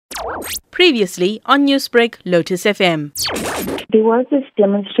Previously on Newsbreak, Lotus FM. There was this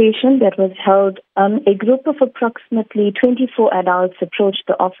demonstration that was held. A group of approximately 24 adults approached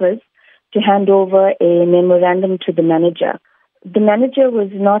the office to hand over a memorandum to the manager. The manager was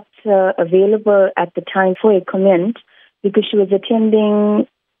not available at the time for a comment because she was attending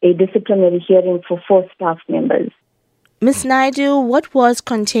a disciplinary hearing for 4 staff members. Ms. Naidoo, what was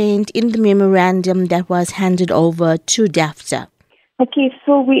contained in the memorandum that was handed over to DAFTA? Okay,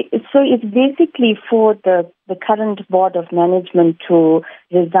 so it's basically for the current board of management to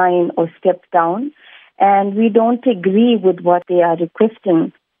resign or step down, and we don't agree with what they are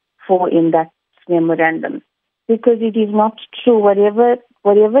requesting for in that memorandum, because it is not true.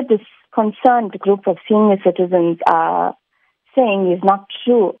 Whatever this concerned group of senior citizens are saying is not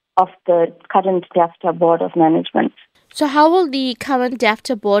true of the current DAFTA board of management. So how will the current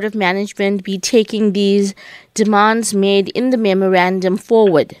DAFTA Board of Management be taking these demands made in the memorandum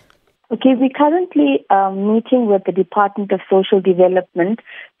forward? Okay, we're currently meeting with the Department of Social Development.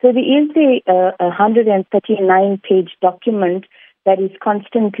 So there is a 139-page document that is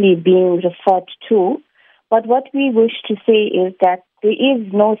constantly being referred to. But what we wish to say is that there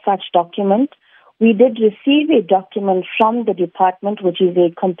is no such document. We did receive a document from the department, which is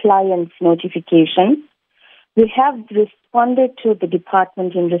a compliance notification. We have responded to the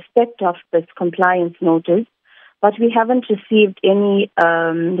department in respect of this compliance notice, but we haven't received any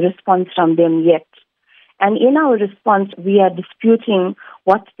response from them yet. And in our response, we are disputing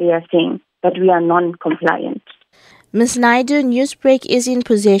what they are saying, that we are non-compliant. Ms. Naidoo, Newsbreak is in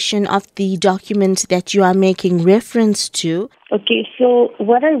possession of the document that you are making reference to. Okay, so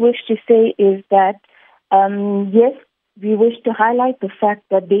what I wish to say is that, yes, we wish to highlight the fact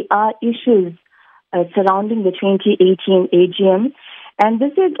that there are issues surrounding the 2018 AGM, and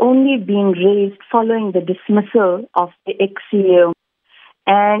this is only being raised following the dismissal of the ex-CEO.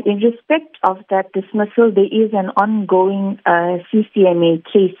 And in respect of that dismissal, there is an ongoing CCMA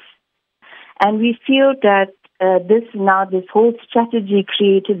case. And we feel that this whole strategy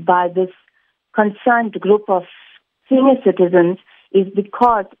created by this concerned group of senior citizens is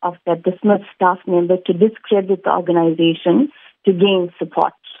because of that dismissed staff member to discredit the organization to gain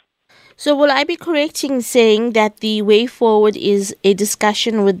support. So will I be correct in saying that the way forward is a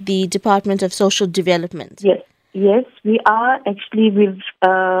discussion with the Department of Social Development? Yes, we are actually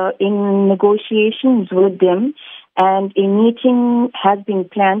in negotiations with them, and a meeting has been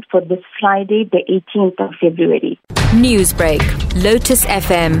planned for this Friday, the 18th of February. Newsbreak, Lotus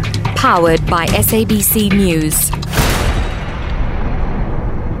FM, powered by SABC News.